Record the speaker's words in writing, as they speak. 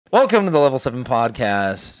Welcome to the Level 7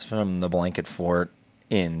 podcast from the Blanket Fort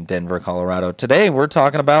in Denver, Colorado. Today we're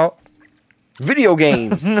talking about video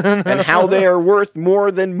games and how they are worth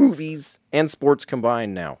more than movies and sports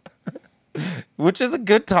combined now. which is a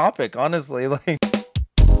good topic, honestly.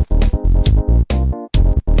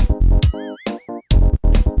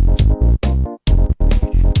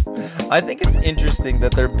 I think it's interesting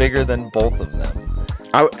that they're bigger than both of them.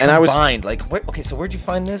 I was combined. Okay, so where'd you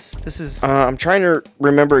find this? This is I'm trying to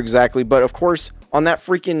remember exactly, but of course, on that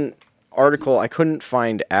freaking article, I couldn't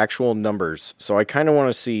find actual numbers, so I kind of want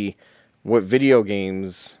to see what video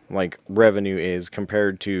games revenue is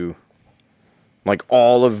compared to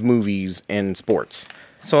all of movies and sports.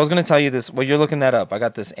 So I was going to tell you this. Well, you're looking that up. I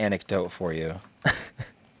got this anecdote for you.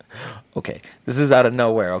 Okay, this is out of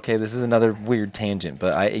nowhere. Okay, this is another weird tangent,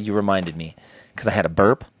 but you reminded me because I had a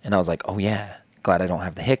burp, and I was like, oh yeah, glad I don't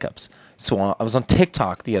have the hiccups. So I was on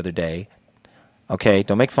TikTok the other day. Okay,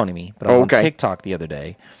 don't make fun of me, but I was on TikTok the other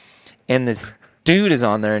day, and this dude is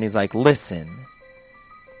on there, and he's like, listen,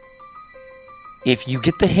 if you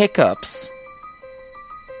get the hiccups,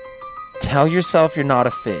 tell yourself you're not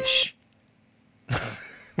a fish.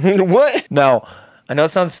 What? No, I know it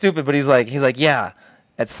sounds stupid, but he's like, yeah.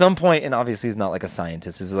 At some point, and obviously he's not like a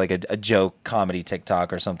scientist. This is like a joke comedy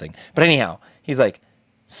TikTok or something. But anyhow, he's like,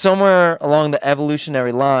 somewhere along the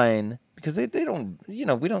evolutionary line, because they don't,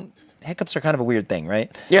 hiccups are kind of a weird thing,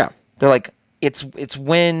 right? Yeah. They're like, it's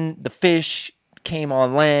when the fish came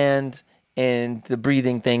on land and the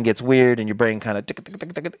breathing thing gets weird and your brain kind of,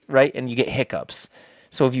 right? And you get hiccups.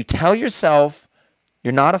 So if you tell yourself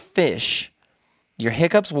you're not a fish, your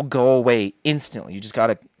hiccups will go away instantly. You just got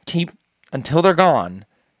to keep, until they're gone,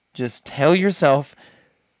 just tell yourself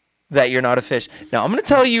that you're not a fish. Now, I'm going to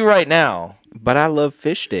tell you right now. But I love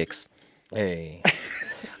fish sticks. Hey.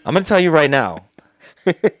 I'm going to tell you right now.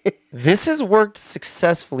 This has worked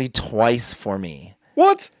successfully twice for me.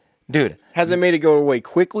 What? Dude. Has it made it go away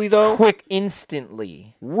quickly, though? Quick,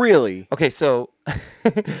 instantly. Really? Okay, so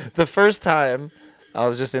the first time, I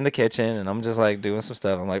was just in the kitchen, and I'm just, doing some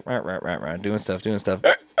stuff. I'm like, doing stuff.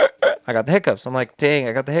 I got the hiccups. I'm like, dang,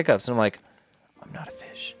 I got the hiccups. And I'm like, I'm not a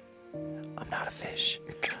fish. I'm not a fish.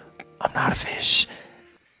 I'm not a fish.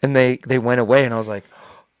 And they went away, and I was like,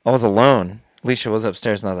 I was alone. Alicia was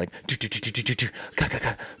upstairs, and I was like,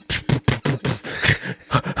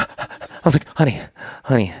 I was like,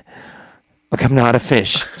 honey, look, I'm not a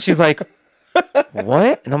fish. She's like,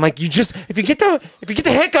 what? And I'm like, if you get the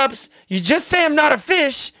hiccups, you just say I'm not a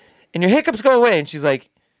fish, and your hiccups go away. And she's like,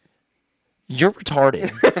 you're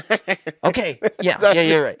retarded. Okay, yeah,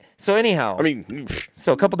 you're right. So anyhow,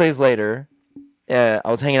 so a couple days later, I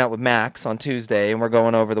was hanging out with Max on Tuesday, and we're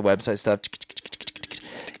going over the website stuff.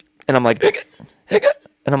 And I'm like, and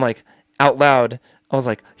I'm like, out loud, I was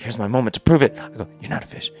like, here's my moment to prove it. I go, you're not a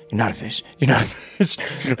fish. You're not a fish. You're not a fish.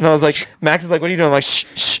 And I was like, Max is like, what are you doing? I'm like,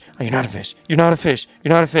 shh. Oh, you're not a fish. You're not a fish.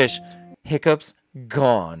 You're not a fish. Hiccups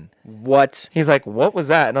gone. What? He's like, what was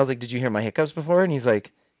that? And I was like, did you hear my hiccups before? And he's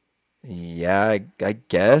like, yeah, I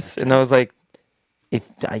guess. And I was like, if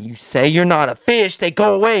you say you're not a fish, they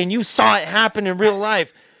go away, and you saw it happen in real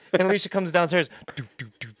life. And Alicia comes downstairs,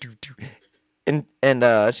 and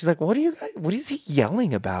she's like, what is he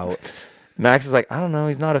yelling about? Max is like, I don't know,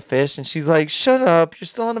 he's not a fish. And she's like, shut up, you're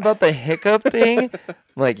still on about the hiccup thing? I'm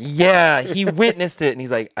like, yeah, he witnessed it. And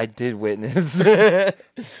he's like, I did witness.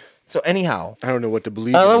 So anyhow, I don't know what to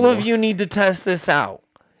believe. All of you need to test this out.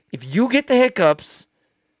 If you get the hiccups,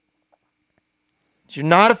 you're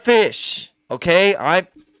not a fish, okay?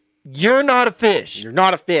 You're not a fish. You're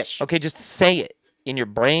not a fish. Okay, just say it in your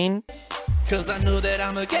brain. Cause I know that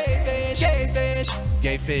I'm a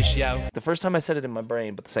gay fish, yo. The first time I said it in my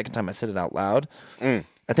brain, but the second time I said it out loud, I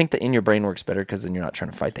think the in your brain works better because then you're not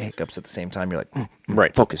trying to fight the hiccups at the same time. You're like,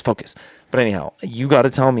 right, focus. But anyhow, you got to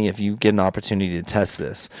tell me if you get an opportunity to test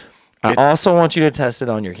this. I also want you to test it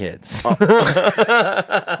on your kids.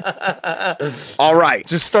 All right.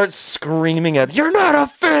 Just start screaming at, you're not a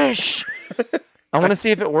fish! I want to see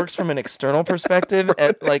if it works from an external perspective,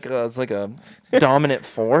 at it's like a dominant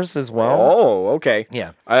force as well. Oh, okay.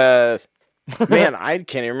 Yeah. Man, I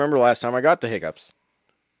can't even remember the last time I got the hiccups.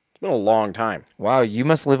 It's been a long time. Wow, you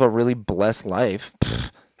must live a really blessed life.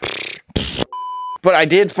 But I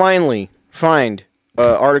did finally find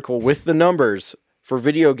an article with the numbers for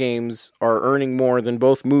video games are earning more than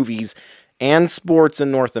both movies and sports in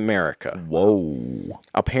North America. Whoa.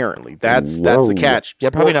 Apparently. That's the catch. Yeah,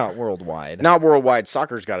 probably not worldwide. Not worldwide.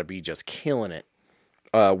 Soccer's got to be just killing it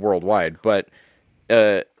worldwide. But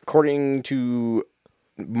according to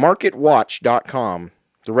MarketWatch.com,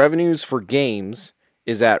 the revenues for games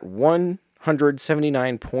is at $100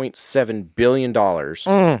 $179.7 billion.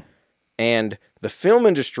 And the film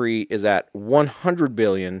industry is at $100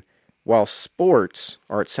 billion, while sports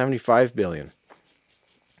are at $75 billion.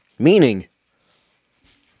 Meaning,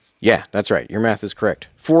 yeah, that's right. Your math is correct.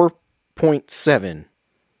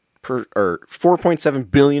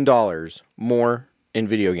 $4.7 billion more in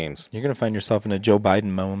video games. You're going to find yourself in a Joe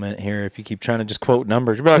Biden moment here if you keep trying to just quote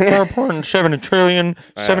numbers. You'll be like, 70 trillion,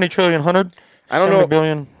 100, I don't know. 70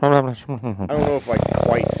 billion. I don't know if I can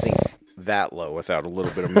quite sink that low without a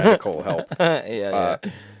little bit of medical help.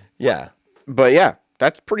 Yeah. But yeah,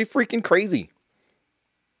 that's pretty freaking crazy.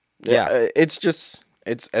 Yeah. It's just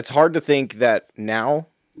it's hard to think that now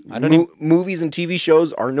movies and TV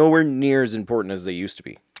shows are nowhere near as important as they used to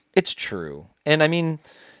be. It's true. And I mean,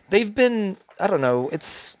 they've been, I don't know,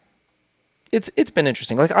 it's been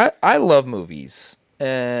interesting. Like I love movies.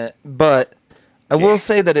 But I will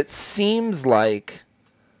say that it seems like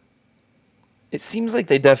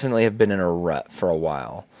they definitely have been in a rut for a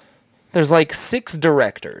while. There's like 6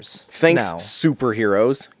 directors. Thanks, now.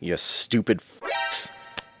 superheroes, you stupid f***s.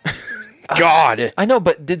 God. I know,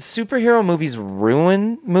 but did superhero movies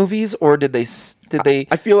ruin movies, or did they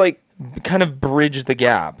I feel like kind of bridge the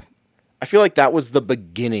gap? I feel like that was the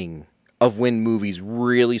beginning of when movies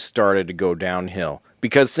really started to go downhill.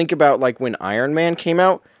 Because think about like when Iron Man came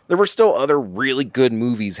out, there were still other really good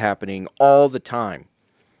movies happening all the time.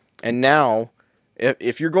 And now,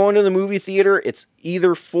 if you're going to the movie theater, it's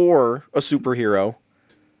either for a superhero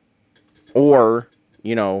or,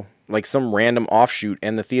 you know, like some random offshoot,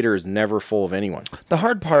 and the theater is never full of anyone. The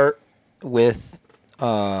hard part with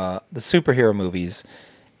the superhero movies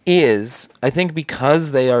is, I think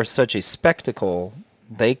because they are such a spectacle,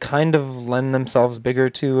 they kind of lend themselves bigger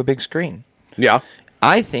to a big screen. Yeah.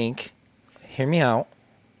 I think, hear me out,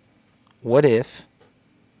 what if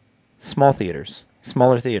smaller theaters,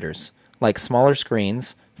 like smaller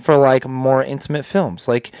screens for like more intimate films?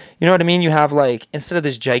 Like, you know what I mean? You have like, instead of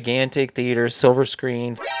this gigantic theater, silver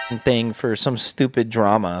screen thing for some stupid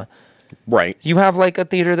drama, Right. you have like a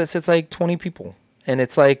theater that sits like 20 people. And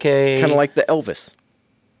it's like a... Kind of like the Elvis.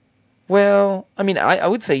 Well, I mean, I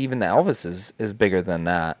would say even the Elvis is bigger than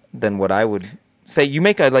that, than what I would say. You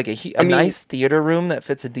make a nice theater room that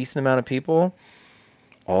fits a decent amount of people.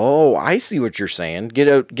 Oh, I see what you're saying. Get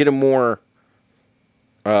a more,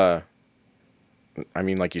 I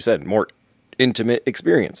mean, like you said, more intimate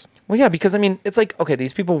experience. Well, yeah, because I mean, it's like, okay,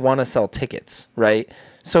 these people want to sell tickets, right?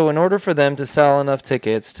 So in order for them to sell enough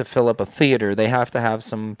tickets to fill up a theater, they have to have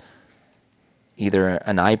either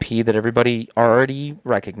an IP that everybody already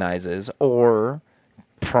recognizes, or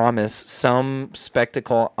promise some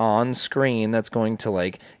spectacle on screen that's going to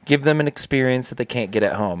like give them an experience that they can't get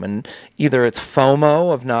at home. And either it's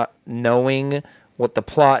FOMO of not knowing what the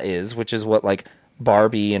plot is, which is what like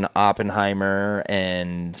Barbie and Oppenheimer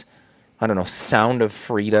and I don't know, Sound of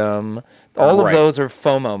Freedom, all of those are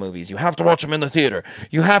FOMO movies. You have to watch them in the theater.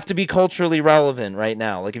 You have to be culturally relevant right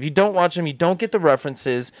now. Like if you don't watch them, you don't get the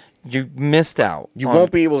references, you missed out. You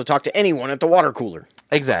won't be able to talk to anyone at the water cooler.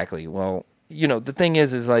 Exactly. Well, you know, the thing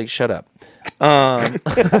is like, shut up. Thinking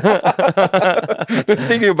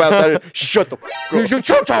about that, shut the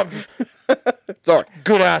Shut up. Sorry.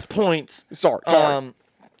 Good ass points. Sorry.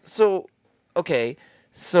 So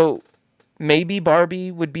maybe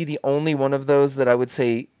Barbie would be the only one of those that I would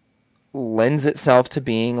say lends itself to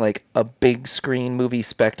being like a big screen movie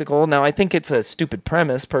spectacle. Now, I think it's a stupid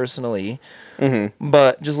premise personally,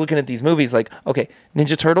 but just looking at these movies, like, okay,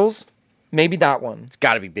 Ninja Turtles, maybe that one. It's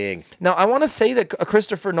got to be big. Now, I want to say that a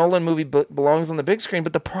Christopher Nolan movie belongs on the big screen,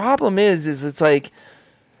 but the problem is it's like,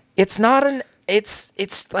 it's not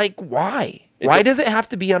it's like, why? Why does it have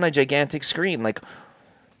to be on a gigantic screen? Like,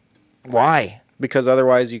 why? Because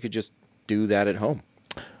otherwise you could just do that at home.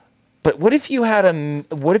 But what if you had an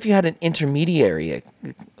intermediary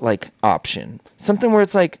like option, something where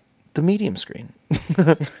it's like the medium screen,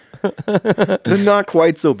 the not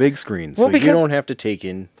quite so big screen, so you don't have to take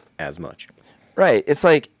in as much. Right. It's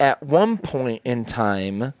like at one point in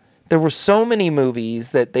time, there were so many movies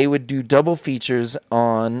that they would do double features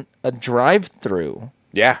on a drive-through.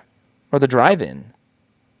 Yeah. Or the drive-in.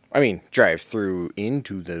 I mean, drive through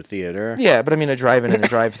into the theater. Yeah, but I mean, a drive-in and a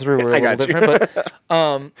drive-through are a little different. But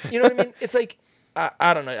you know what I mean? It's like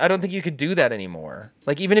I don't know. I don't think you could do that anymore.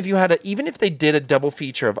 Like even if they did a double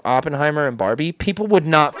feature of Oppenheimer and Barbie, people would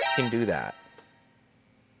not fucking do that.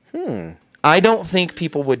 I don't think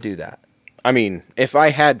people would do that. I mean, if I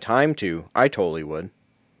had time to, I totally would.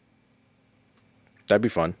 That'd be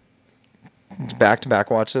fun.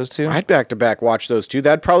 Back-to-back watch those two? I'd back-to-back watch those two.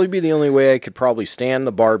 That'd probably be the only way I could probably stand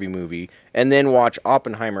the Barbie movie and then watch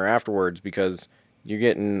Oppenheimer afterwards, because You're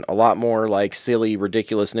getting a lot more like silly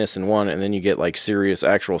ridiculousness in one, and then you get like serious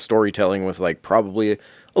actual storytelling with like probably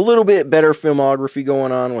a little bit better filmography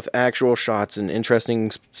going on with actual shots and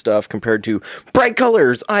interesting stuff compared to bright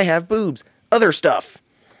colors, I have boobs, other stuff.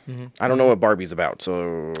 I don't know what Barbie's about,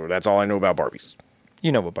 so that's all I know about Barbies.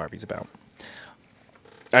 You know what Barbie's about.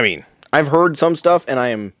 I mean, I've heard some stuff, and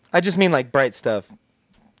I just mean like bright stuff,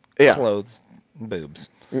 yeah. clothes, boobs.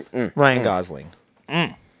 Ryan Gosling.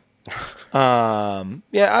 Yeah,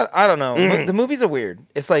 I don't know. The movies are weird.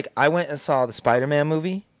 It's like I went and saw the Spider-Man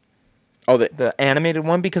movie, Oh, the animated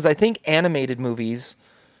one, because I think animated movies.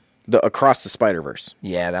 the Across the Spider-Verse.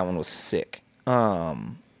 Yeah, that one was sick.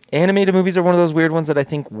 Animated movies are one of those weird ones that I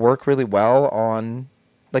think work really well on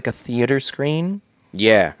like a theater screen.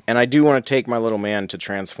 Yeah, and I do want to take my little man to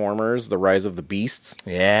Transformers: The Rise of the Beasts.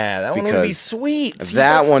 Yeah, that one would be sweet. See,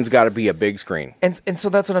 That one's got to be a big screen. and so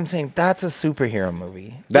that's what I'm saying. That's a superhero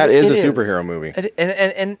movie. That It is a superhero movie.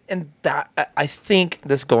 And that I think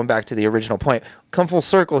this, going back to the original point, come full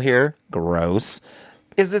circle here. Gross.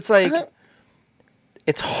 It's like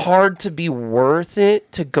it's hard to be worth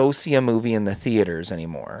it to go see a movie in the theaters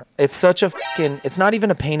anymore. It's such a it's not even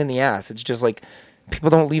a pain in the ass. It's just like people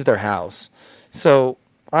don't leave their house. So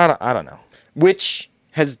I don't know. Which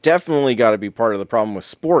has definitely got to be part of the problem with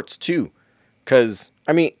sports too, because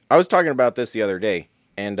I mean, I was talking about this the other day,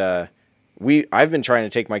 and I've been trying to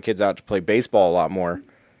take my kids out to play baseball a lot more,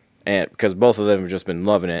 and because both of them have just been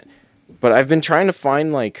loving it. But I've been trying to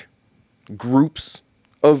find like groups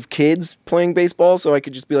of kids playing baseball, so I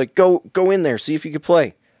could just be like, go in there, see if you could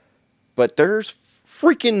play. But there's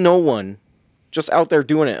freaking no one just out there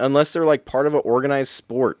doing it unless they're like part of an organized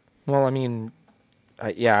sport. Well, I mean,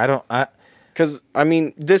 I don't. Because, I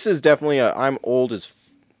mean, this is definitely a I'm old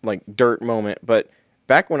as like dirt moment, but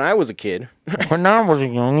back when I was a kid, When I was a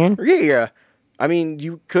youngin'. yeah, I mean,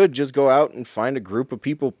 you could just go out and find a group of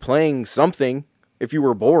people playing something if you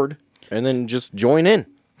were bored, and then just join in.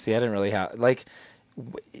 See, I didn't really have like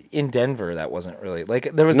in Denver. That wasn't really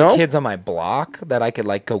like there was No? kids on my block that I could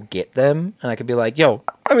like go get them, and I could be like, "Yo,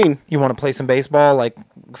 I mean, you want to play some baseball?" Like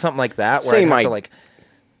something like that, where I Same have to idea. like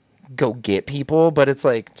go get people. But it's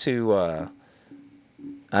like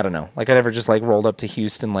I don't know. Like I never just like rolled up to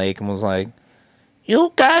Houston Lake and was like,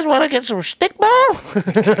 "You guys want to get some stickball?"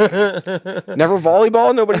 never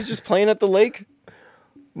volleyball? Nobody's just playing at the lake?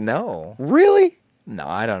 No, Really? no,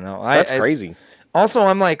 I don't know. That's crazy. Also,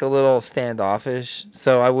 I'm like a little standoffish,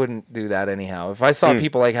 so I wouldn't do that anyhow. If I saw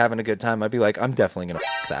people like having a good time, I'd be like, I'm definitely gonna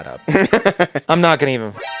f that up. I'm not gonna even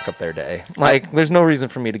f up their day. Like, there's no reason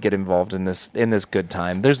for me to get involved in this good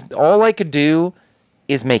time. There's all I could do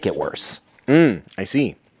is make it worse. I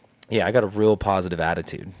see. Yeah, I got a real positive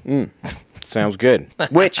attitude. Sounds good.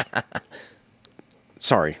 Which,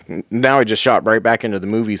 sorry, now I just shot right back into the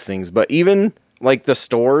movies things, but even like the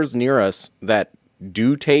stores near us that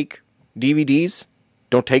do take DVDs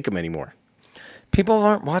don't take them anymore. People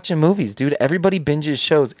aren't watching movies, dude. Everybody binges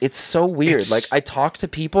shows. It's so weird. Like, I talk to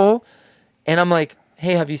people, and I'm like,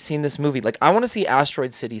 hey, have you seen this movie? Like, I want to see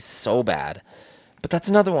Asteroid City so bad. But that's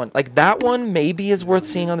another one. Like, that one maybe is worth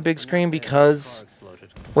seeing on the big screen because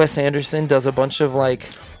Wes Anderson does a bunch of, like,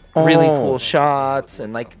 really cool shots,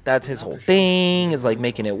 and, like, that's his whole thing, is, like,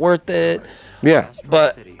 making it worth it. Yeah.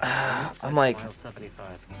 But I'm like,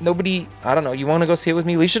 nobody, I don't know, you want to go see it with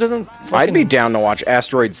me? Alicia doesn't fucking... I'd be down to watch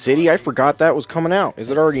Asteroid City. I forgot that was coming out.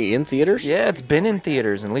 Is it already in theaters? Yeah, it's been in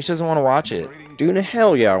theaters, and Alicia doesn't want to watch it. Dude,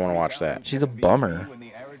 hell yeah, I want to watch that. She's a bummer.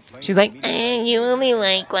 She's like, you only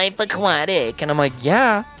like Life Aquatic. And I'm like,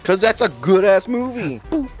 yeah. Because that's a good-ass movie.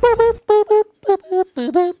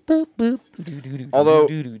 Although,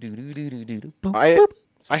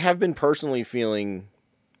 I have been personally feeling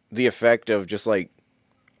the effect of just, like,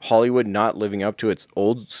 Hollywood not living up to its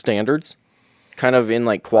old standards. Kind of in,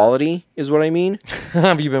 like, quality, is what I mean.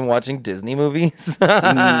 Have you been watching Disney movies?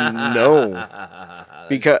 No.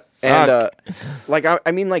 Because, and, like,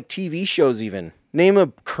 I mean, like, TV shows even. Name a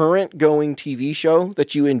current going TV show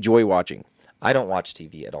that you enjoy watching. I don't watch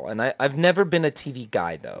TV at all. And I've never been a TV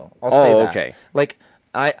guy, though. I'll say that. Okay. Like,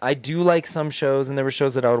 I do like some shows, and there were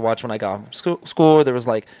shows that I would watch when I got from school. There was,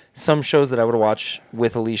 like, some shows that I would watch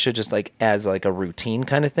with Alicia just, like, as, like, a routine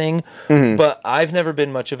kind of thing. But I've never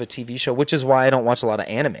been much of a TV show, which is why I don't watch a lot of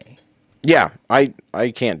anime. Yeah, I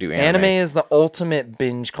can't do anime. Anime is the ultimate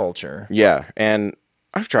binge culture. Yeah, and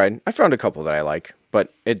I've tried. I found a couple that I like,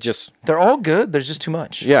 but it just... They're all good. There's just too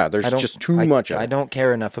much. Yeah, there's I don't- just too much of it. I don't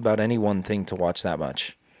care enough about any one thing to watch that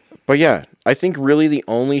much. But yeah, I think really the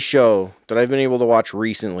only show that I've been able to watch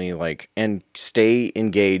recently, like, and stay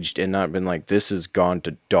engaged and not been like, this has gone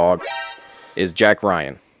to dog, is Jack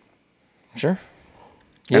Ryan. Sure.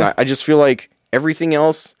 And Yeah. I just feel like everything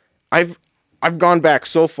else, I've gone back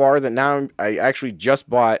so far that now I actually just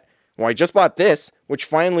bought. Well, I just bought this, which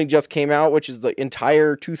finally just came out, which is the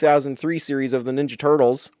entire 2003 series of the Ninja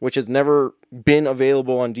Turtles, which has never been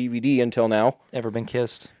available on DVD until now. Ever been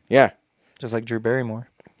kissed? Yeah. Just like Drew Barrymore.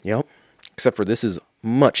 Yep. Except for this is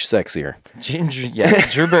much sexier.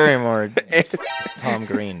 Drew Barrymore, Tom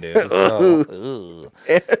Green, dude. So,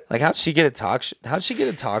 like, how'd she get a talk? How'd she get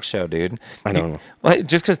a talk show, dude? I don't know. Like,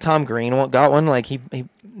 just because Tom Green got one, like he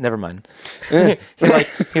never mind. he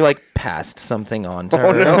passed something on to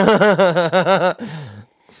her. No.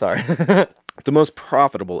 Sorry. The most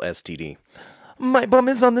profitable STD. My bum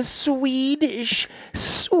is on the Swedish.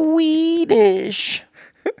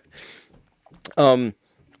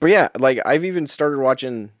 But yeah, like I've even started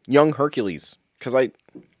watching Young Hercules because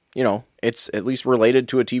it's at least related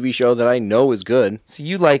to a TV show that I know is good. So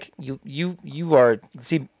you are.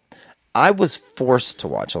 See, I was forced to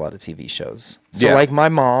watch a lot of TV shows. So like my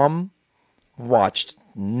mom watched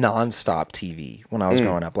nonstop TV when I was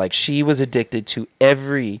growing up. Like she was addicted to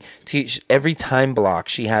every time block.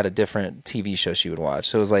 She had a different TV show she would watch.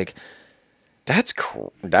 So it was like, that's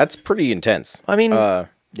cool. That's pretty intense. I mean,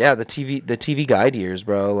 yeah, the TV guide years,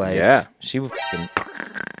 bro. Like, yeah, she would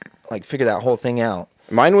like figure that whole thing out.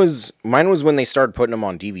 Mine was when they started putting them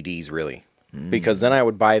on DVDs, really, because then I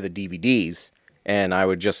would buy the DVDs and I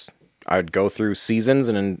would go through seasons,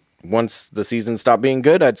 and then once the season stopped being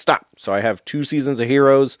good, I'd stop. So I have 2 seasons of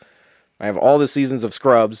Heroes. I have all the seasons of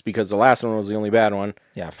Scrubs because the last one was the only bad one.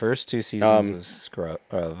 Yeah, first 2 seasons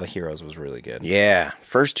of Heroes was really good. Yeah,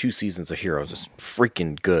 first 2 seasons of Heroes is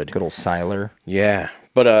freaking good. Good old Siler. Yeah,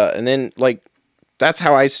 but and then like that's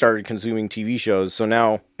how I started consuming TV shows. So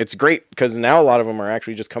now it's great because now a lot of them are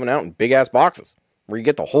actually just coming out in big ass boxes where you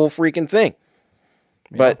get the whole freaking thing.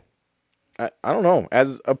 Yeah. But I don't know.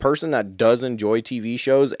 As a person that does enjoy TV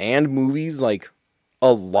shows and movies like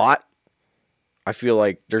a lot, I feel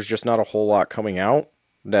like there's just not a whole lot coming out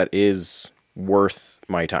that is worth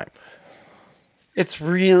my time. It's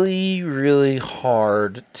really, really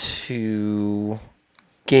hard to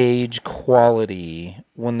gauge quality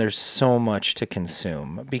when there's so much to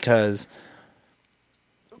consume because,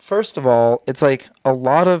 first of all, it's like a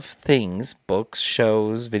lot of things, books,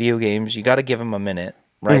 shows, video games, you got to give them a minute,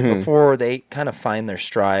 right? Mm-hmm. Before they kind of find their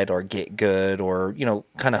stride or get good or,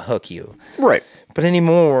 kind of hook you. Right. But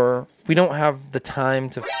anymore, we don't have the time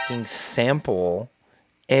to fucking sample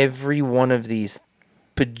every one of these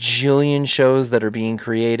bajillion shows that are being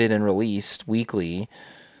created and released weekly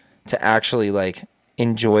to actually like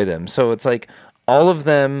enjoy them. So it's like all of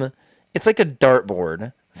them, it's like a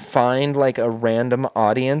dartboard. Find like a random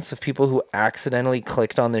audience of people who accidentally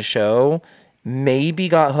clicked on the show, maybe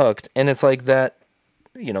got hooked, and it's like that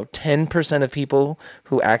 10% of people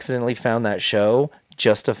who accidentally found that show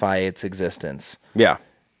justify its existence. Yeah.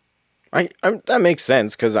 That makes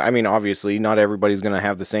sense because, I mean, obviously not everybody's going to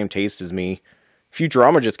have the same taste as me.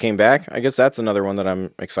 Futurama just came back. I guess that's another one that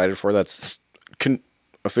I'm excited for that's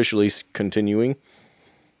officially continuing.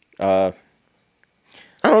 I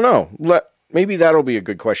don't know. Maybe that'll be a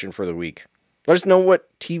good question for the week. Let us know what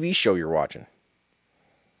TV show you're watching.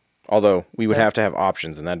 Although we would have to have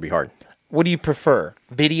options and that'd be hard. What do you prefer?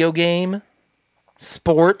 Video game,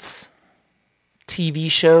 sports,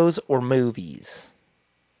 TV shows, or movies?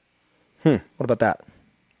 What about that?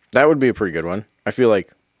 That would be a pretty good one. I feel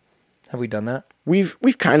like... Have we done that? We've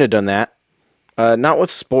kind of done that. Not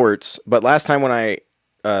with sports, but last time when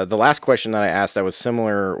the last question that I asked that was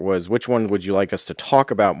similar was which one would you like us to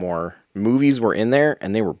talk about more? Movies were in there,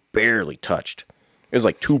 and they were barely touched. It was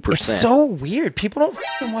like 2%. It's so weird. People don't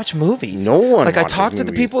fucking watch movies. No one Like, I watches talk to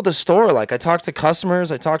the movies. people at the store. Like, I talk to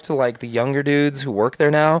customers. I talk to, like, the younger dudes who work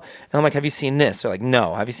there now. And I'm like, have you seen this? They're like,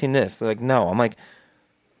 no. Have you seen this? They're like, no. I'm like,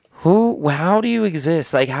 how do you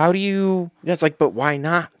exist? Like, how do you... Yeah, it's like, but why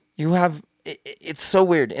not? You have... It's so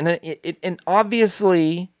weird. And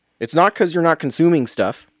obviously... It's not because you're not consuming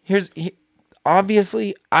stuff.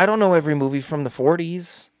 Obviously, I don't know every movie from the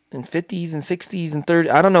 40s and 50s and 60s and 30s.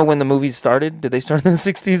 I don't know when the movies started. Did they start in the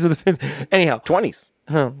 60s or the 50s? Anyhow. 20s.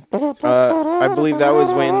 I believe that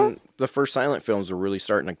was when the first silent films were really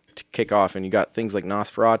starting to kick off, and you got things like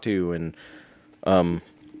Nosferatu and...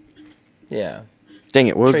 Yeah. Dang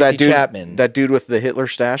it, what was Tracy that dude? Chapman. That dude with the Hitler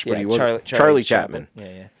stash? Yeah, But he was Charlie Chapman.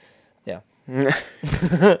 Yeah.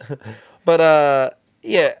 But,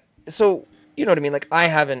 yeah. So... You know what I mean? Like, I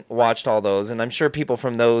haven't watched all those, and I'm sure people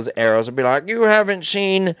from those eras would be like, you haven't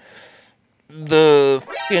seen the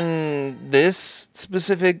fucking this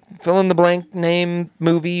specific fill-in-the-blank name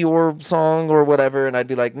movie or song or whatever, and I'd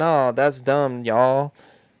be like, nah, that's dumb, y'all.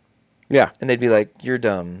 Yeah. And they'd be like, you're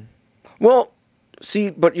dumb. Well,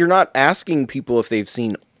 See, but you're not asking people if they've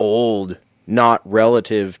seen old, not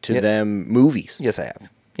relative to them movies. Yes, I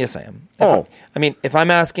have. Yes, I am. If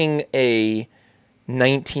I'm asking a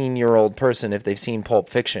 19-year-old person if they've seen Pulp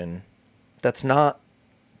Fiction, that's not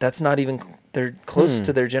even, they're close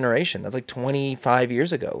to their generation. That's like 25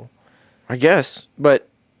 years ago. I guess, but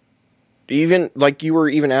even like you were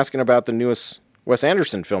even asking about the newest Wes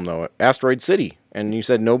Anderson film though, Asteroid City, and you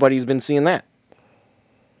said nobody's been seeing that.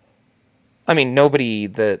 I mean, nobody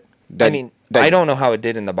I don't know how it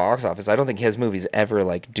did in the box office. I don't think his movies ever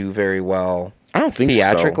like do very well. I don't think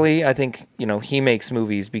theatrically. so. I think, he makes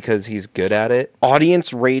movies because he's good at it.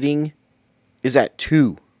 Audience rating is at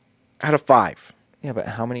 2 out of 5. Yeah, but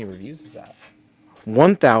how many reviews is that?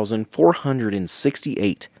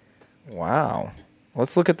 1,468. Wow.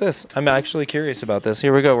 Let's look at this. I'm actually curious about this.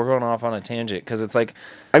 Here we go. We're going off on a tangent because it's like,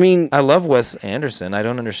 I mean, I love Wes Anderson. I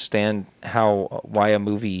don't understand why a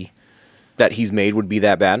movie that he's made would be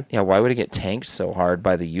that bad. Yeah, why would it get tanked so hard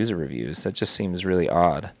by the user reviews? That just seems really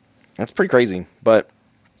odd. That's pretty crazy, but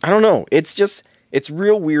I don't know. It's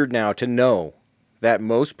real weird now to know that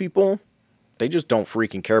most people, they just don't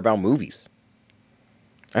freaking care about movies.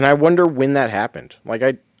 And I wonder when that happened.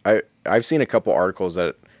 Like I've seen a couple articles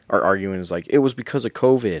that are arguing is like it was because of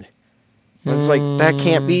COVID. And it's like that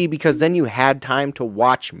can't be because then you had time to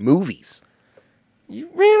watch movies. You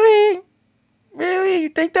really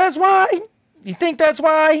think that's why? You think that's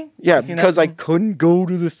why? Yeah, because I couldn't go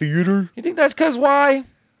to the theater. You think that's because why?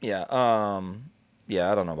 Yeah.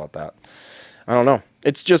 Yeah, I don't know about that. I don't know.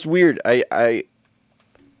 It's just weird. I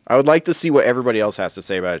would like to see what everybody else has to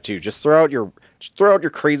say about it too. Just throw out your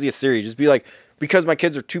craziest theory. Just be like, because my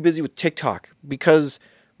kids are too busy with TikTok. Because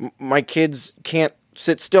my kids can't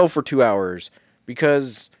sit still for 2 hours.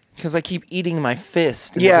 Because I keep eating my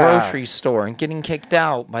fist in the grocery store and getting kicked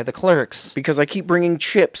out by the clerks. Because I keep bringing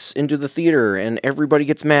chips into the theater and everybody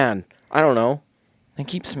gets mad. I don't know. I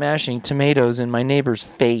keep smashing tomatoes in my neighbor's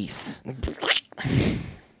face.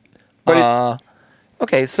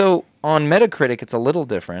 Okay, so on Metacritic, it's a little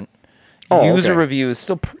different. User review is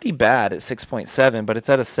still pretty bad at 6.7, but it's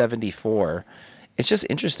at a 74. It's just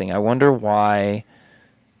interesting. I wonder why.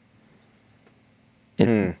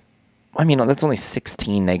 I mean, that's only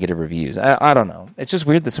 16 negative reviews. I don't know. It's just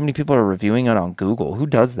weird that so many people are reviewing it on Google. Who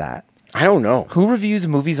does that? I don't know. Who reviews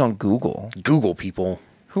movies on Google? Google people.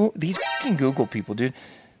 These fucking Google people, dude.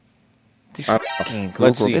 These fucking Google.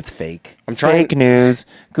 Let's see. It's fake. Fake news.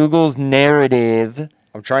 Google's narrative.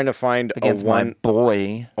 I'm trying to find against my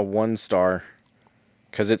boy. A 1-star.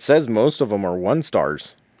 Because it says most of them are 1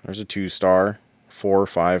 stars. There's a 2-star. 4,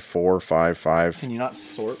 5, 4, 5, 5. Can you not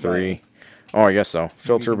sort 3. Oh, I guess so.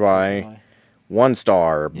 Filter by 1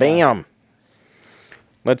 star. Yeah. Bam.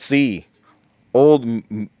 Let's see. Old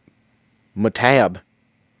Matab.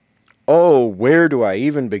 Oh, where do I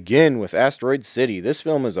even begin with Asteroid City? This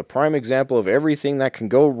film is a prime example of everything that can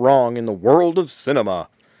go wrong in the world of cinema.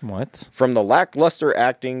 What? From the lackluster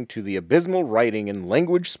acting to the abysmal writing and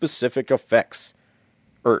language-specific effects.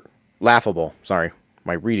 Laughable. Sorry,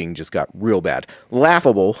 my reading just got real bad.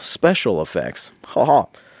 Laughable special effects. Haha.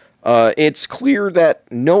 It's clear that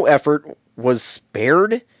no effort was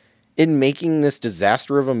spared in making this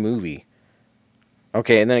disaster of a movie.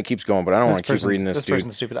 Okay, and then it keeps going, but I don't want to keep reading this, dude. This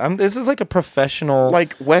person's stupid. This is like a professional...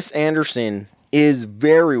 Like, Wes Anderson is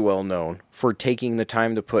very well known for taking the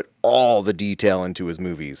time to put all the detail into his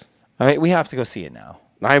movies. All right, we have to go see it now.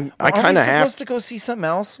 I kind of have... Are we supposed to go see something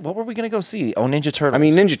else? What were we going to go see? Oh, Ninja Turtles. I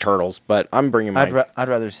mean, Ninja Turtles, but I'm bringing my... I'd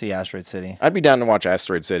rather see Asteroid City. I'd be down to watch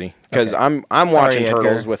Asteroid City, because I'm watching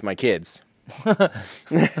Turtles with my kids.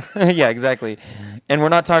 Yeah, exactly. And we're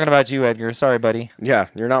not talking about you, Edgar. Sorry, buddy. Yeah,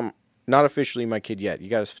 you're not officially my kid yet. You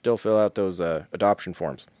got to still fill out those adoption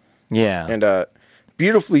forms. Yeah. And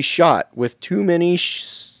beautifully shot with too many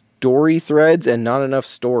story threads and not enough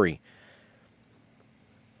story.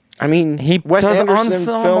 I mean, Wes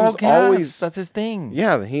Anderson films always... That's his thing.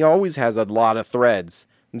 Yeah, he always has a lot of threads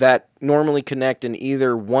that normally connect in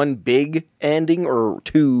either one big ending or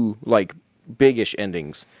 2, like, big-ish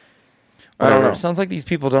endings. I don't know. Sounds like these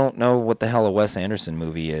people don't know what the hell a Wes Anderson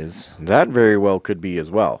movie is. That very well could be as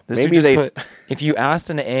well. Maybe if you asked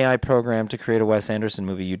an AI program to create a Wes Anderson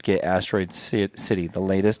movie, you'd get Asteroid City, the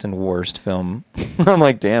latest and worst film. I'm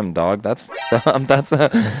like, damn, dog, that's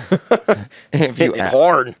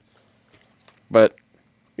hard. But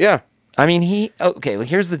yeah, I mean,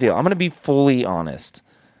 here's the deal. I'm going to be fully honest.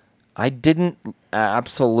 I didn't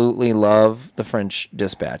absolutely love The French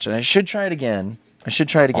Dispatch, and I should try it again. I should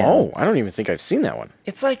try it again. Oh, I don't even think I've seen that one.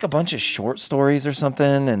 It's like a bunch of short stories or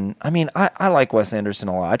something. And I mean, I like Wes Anderson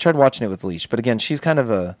a lot. I tried watching it with Leash, but again, she's kind of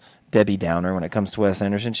a Debbie Downer when it comes to Wes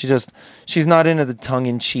Anderson. She's not into the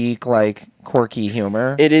tongue-in-cheek, like, quirky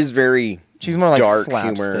humor. It is very She's more like dark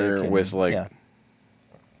slapstick humor and- with like yeah.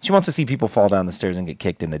 She wants to see people fall down the stairs and get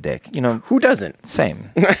kicked in the dick. You know, who doesn't? same.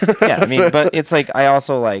 Yeah, I mean, but it's like I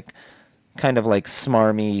also like kind of like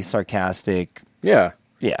smarmy, sarcastic. Yeah.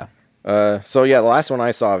 Yeah, So yeah, the last one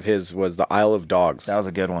I saw of his was The Isle of Dogs, that was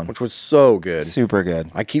a good one. which was so good. Super good.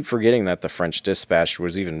 I keep forgetting that The French Dispatch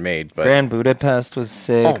was even made, but Grand Budapest was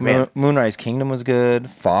sick. Oh, man. Moonrise Kingdom was good.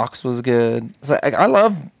 Fox was good. It's like, I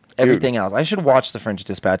love everything else. I should watch The French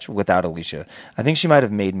Dispatch without Alicia. I think she might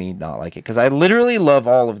have made me not like it because I literally love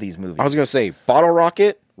all of these movies. I was gonna say Bottle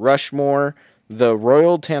Rocket, Rushmore, The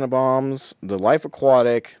Royal Tenenbaums, The Life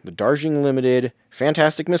Aquatic, The Darjeeling Limited,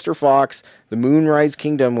 Fantastic Mr. Fox, The Moonrise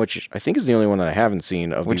Kingdom, which I think is the only one that I haven't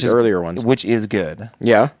seen of these earlier ones. which is good.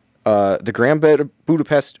 Yeah. The Grand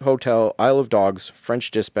Budapest Hotel, Isle of Dogs,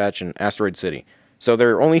 French Dispatch, and Asteroid City. So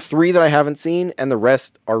there are only 3 that I haven't seen, and the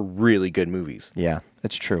rest are really good movies. Yeah,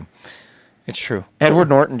 it's true. It's true. Edward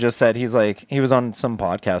Norton just said he was on some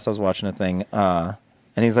podcast. I was watching a thing, and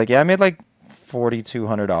he's like, "Yeah, I made like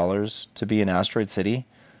 $4,200 to be in Asteroid City."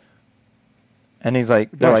 And he's like,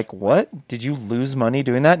 "They're like, what? Did you lose money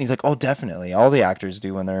doing that?" And he's like, "Oh, definitely. All the actors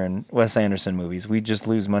do when they're in Wes Anderson movies. We just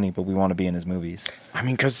lose money, but we want to be in his movies." I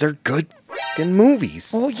mean, because they're good fucking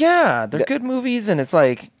movies. Well, yeah, they're good movies, and it's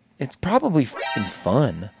like it's probably fucking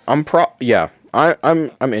fun. I'm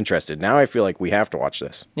interested. Now I feel like we have to watch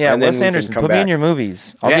this. Yeah, And then Wes we can Anderson, come put me in back. your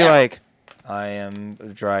movies. I'll be Yeah. like, I am a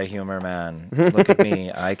dry humor man. Look at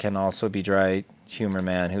me. I can also be dry humor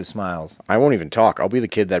man who smiles. I won't even talk. I'll be the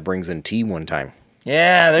kid that brings in tea one time.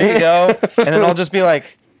 Yeah, there you go. And then I'll just be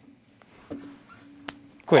like,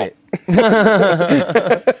 quit it.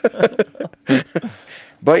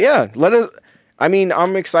 But yeah,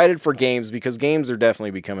 I'm excited for games because games are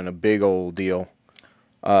definitely becoming a big old deal.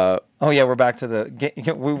 Oh, yeah, we're back to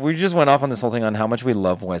the... We just went off on this whole thing on how much we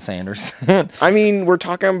love Wes Anderson. I mean, we're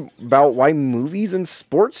talking about why movies and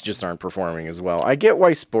sports just aren't performing as well. I get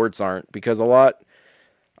why sports aren't because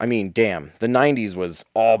damn, the 90s was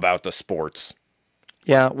all about the sports.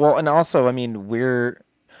 Yeah, well, and also, I mean, we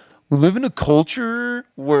live in a culture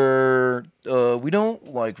where we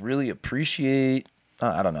don't like really appreciate.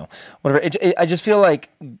 I don't know, whatever. I just feel like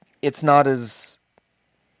it's not as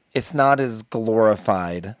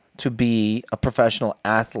glorified to be a professional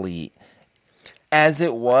athlete as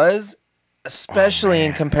it was, especially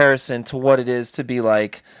in comparison to what it is to be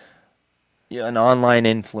like an online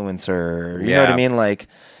influencer. You know what I Yeah. mean? Like,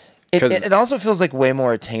 it also feels like way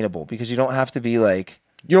more attainable because you don't have to be like.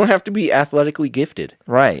 You don't have to be athletically gifted.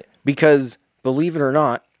 Right. Because, believe it or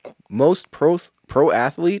not, most pro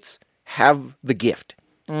athletes have the gift.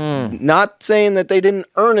 Not saying that they didn't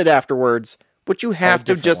earn it afterwards, but you have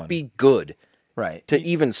to different just one. be good Right. to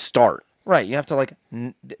even start. Right. You have to like,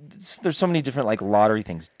 there's so many different like lottery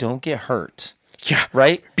things. Don't get hurt. Yeah.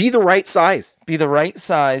 Right. Be the right size. Be the right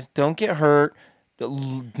size. Don't get hurt.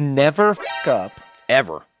 Never up.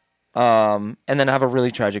 Ever. And then have a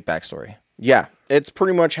really tragic backstory. Yeah. It's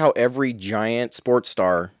pretty much how every giant sports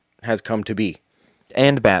star has come to be.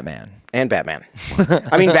 And Batman. And Batman.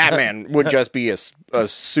 I mean, Batman would just be a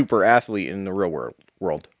super athlete in the real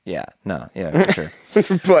world. Yeah. No. Yeah. For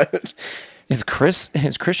sure. But Is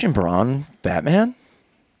Christian Braun Batman?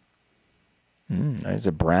 Is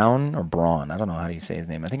it Brown or Braun? I don't know how do you say his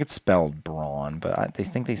name. I think it's spelled Braun, but they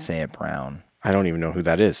think they say it Brown. I don't even know who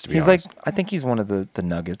that is, to be He's honest. like, I think he's one of the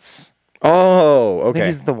Nuggets. Oh, I think okay.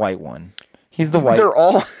 he's the white one. He's the white. They're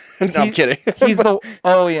all... No, I'm kidding. He's the.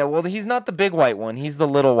 Oh yeah. Well, he's not the big white one. He's the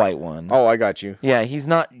little white one. Oh, I got you. Yeah. He's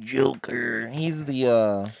not Joker. He's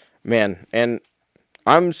the. Man, and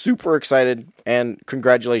I'm super excited, and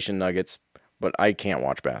congratulations, Nuggets, but I can't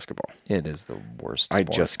watch basketball. It is the worst. I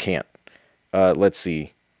Sport. just can't. Let's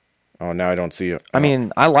see. Oh, now I don't see it. I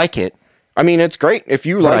mean, I like it. I mean, it's great if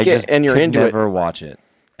you But like I it just and you're could into never it. watch it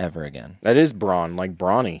ever again. That is Braun, like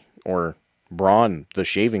Brawny, or Braun, the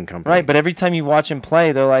shaving company. Right. But every time you watch him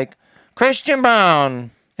play, they're like Christian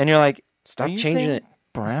Brown, and you're like, Stop "Are you changing saying it."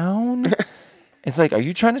 Brown. It's like, are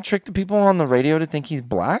you trying to trick the people on the radio to think he's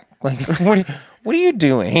black? Like, what are you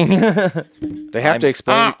doing? They have to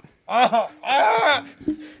explain.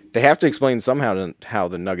 They have to explain somehow how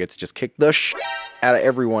the Nuggets just kicked the out of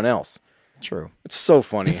everyone else. True. It's so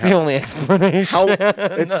funny. It's the only explanation.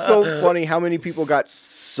 It's so funny how many people got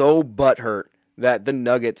so butthurt that the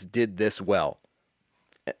Nuggets did this well.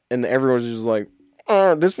 And everyone's just like,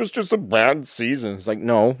 this was just a bad season. It's like,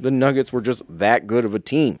 no, the Nuggets were just that good of a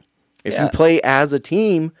team. If Yeah. you play as a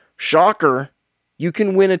team, shocker, you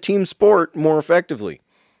can win a team sport more effectively,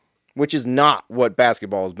 which is not what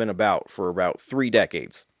basketball has been about for about 3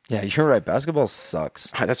 decades. Yeah, you're right. Basketball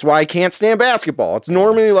sucks. That's why I can't stand basketball. It's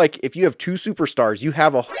normally like if you have 2 superstars, you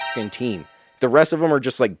have a fucking team. The rest of them are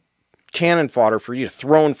just like cannon fodder for you to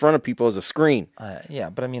throw in front of people as a screen. Yeah,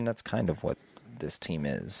 but I mean, that's kind of what this team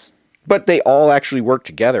is. But they all actually work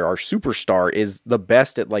together. Our superstar is the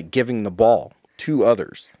best at like giving the ball to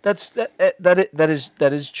others. That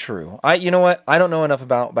is true. You know what? I don't know enough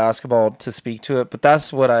about basketball to speak to it, but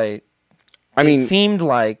that's what it seemed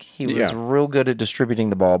like he was real good at distributing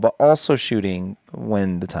the ball, but also shooting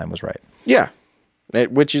when the time was right. Yeah.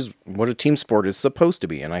 Which is what a team sport is supposed to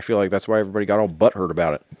be. And I feel like that's why everybody got all butthurt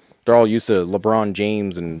about it. They're all used to LeBron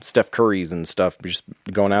James and Steph Curry's and stuff, just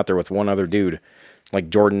going out there with one other dude,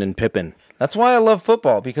 like Jordan and Pippen. That's why I love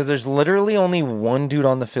football, because there's literally only one dude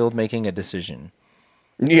on the field making a decision.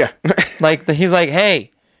 Yeah. Like, he's like,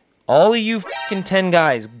 hey, all of you fucking 10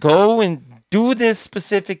 guys, go and do this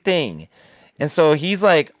specific thing. And so he's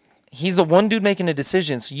like, he's the one dude making a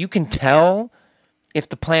decision, so you can tell if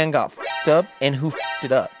the plan got fucked up and who fucked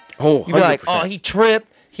it up. Oh, You'd be like, 100%. oh, he tripped,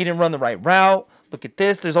 he didn't run the right route. Look at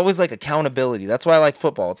this. There's always like accountability. That's why I like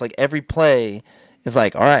football. It's like every play is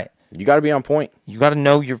like, all right, You got to be on point. you got to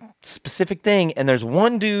know your specific thing. And there's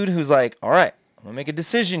one dude who's like, all right, I'm going to make a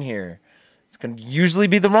decision here. It's going to usually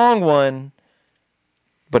be the wrong one,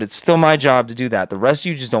 but it's still my job to do that. The rest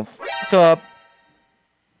of you just don't fuck up.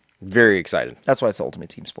 Very excited. That's why it's the ultimate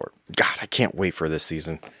team sport. God, I can't wait for this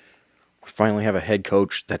season. We finally have a head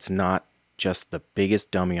coach that's not just the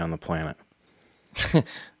biggest dummy on the planet.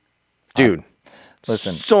 Dude,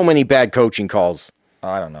 Listen. so many bad coaching calls.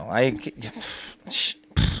 I don't know.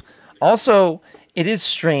 Also, it is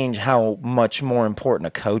strange how much more important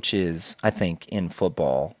a coach is, I think, in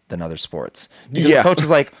football than other sports. Because Yeah. the coach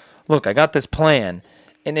is like, look, I got this plan.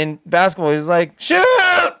 And in basketball, he's like, shoot!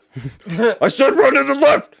 I said run to the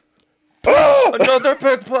left. Oh, another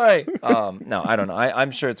pick play. No, I don't know.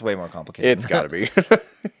 I'm sure it's way more complicated. It's got to be.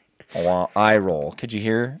 Well, eye roll. Could you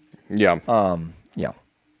hear? Yeah. Yeah.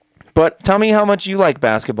 But Tell me how much you like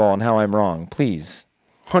basketball and how I'm wrong, please.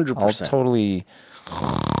 100%. I'll totally.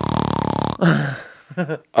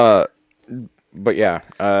 But yeah,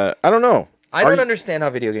 I don't know. I don't understand how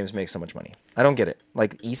video games make so much money. I don't get it.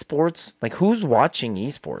 Like esports, like who's watching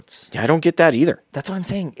esports? Yeah, I don't get that either. That's what I'm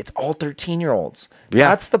saying. It's all 13-year-olds. Yeah.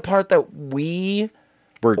 That's the part that we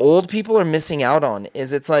We're old people are missing out on.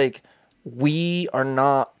 Is it's like we are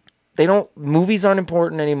not. They don't. Movies aren't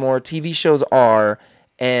important anymore. TV shows are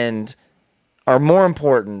and are more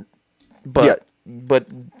important. But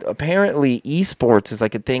apparently esports is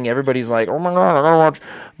like a thing. Everybody's like, oh my god, I gotta watch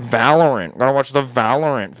Valorant. Gotta watch the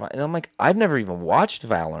Valorant. And I'm like, I've never even watched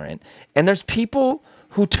Valorant. And there's people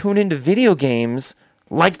who tune into video games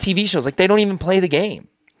like TV shows. Like they don't even play the game.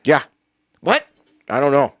 Yeah, What? I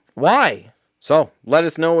don't know. Why? So let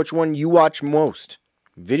us know which one you watch most: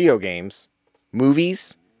 video games,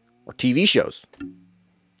 movies, or TV shows.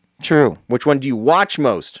 True. Which one do you watch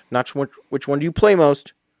most? Not which one do you play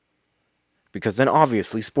most? Because then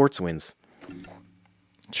obviously sports wins.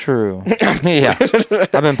 True. Yeah.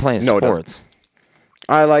 I've been playing No, it doesn't. sports.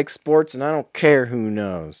 I like sports and I don't care who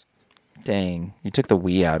knows. Dang. You took the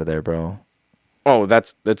Wii out of there, bro. Oh,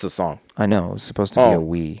 that's a song. I know. It was supposed to be a Oh.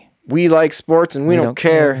 Wii. We like sports and we don't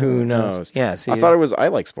care who knows. Yeah, see. I thought it was I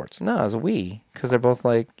like sports. No, it was a Wii. Because they're both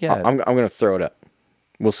like, yeah. I'm going to throw it up.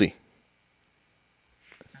 We'll see.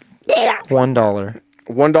 $1.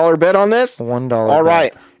 $1 bet on this? $1. All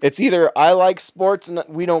right. It's either I like sports and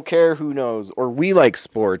we don't care who knows, or we like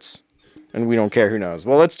sports and we don't care who knows.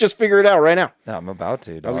 Well, let's just figure it out right now. No, I'm about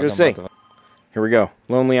to. I was going to say. Here we go.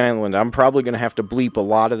 Lonely Island. I'm probably going to have to bleep a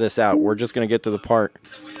lot of this out. We're just going to get to the part.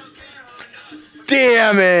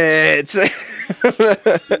 Damn it!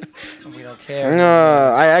 We don't care.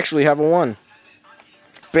 I actually have a 1.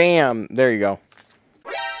 Bam. There you go.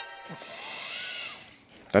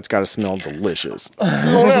 That's got to smell delicious. Oh,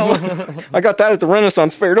 no. I got that at the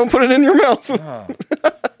Renaissance Fair. Don't put it in your mouth.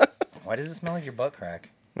 Why does it smell like your butt crack?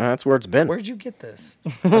 That's where it's been. Where'd you get this?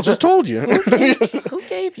 I just told you. Who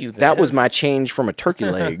gave you this? That was my change from a turkey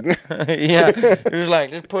leg. Yeah. He was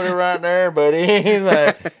like, just put it right there, buddy. He's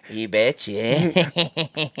like, you betcha.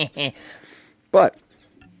 But,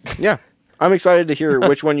 yeah. I'm excited to hear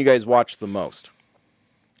which one you guys watch the most.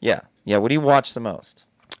 Yeah. Yeah. What do you watch the most?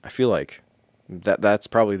 I feel like that's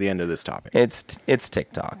probably the end of this topic. It's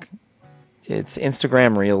TikTok. It's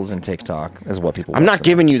Instagram Reels and TikTok is what people I'm watch not the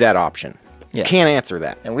giving you that option. Yeah. Can't answer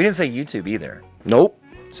that. most. And we didn't say YouTube either. Nope.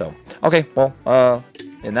 So, okay. Well,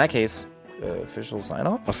 in that case, official sign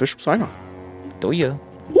off. Official sign off. Do ya?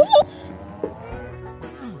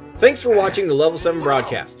 Thanks for watching the Level 7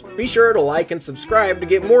 broadcast. Be sure to like and subscribe to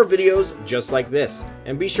get more videos just like this.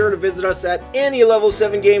 And be sure to visit us at any Level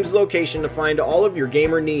 7 Games location to find all of your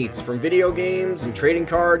gamer needs, from video games and trading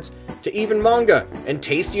cards to even manga and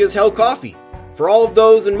tasty as hell coffee. For all of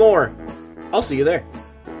those and more, I'll see you there.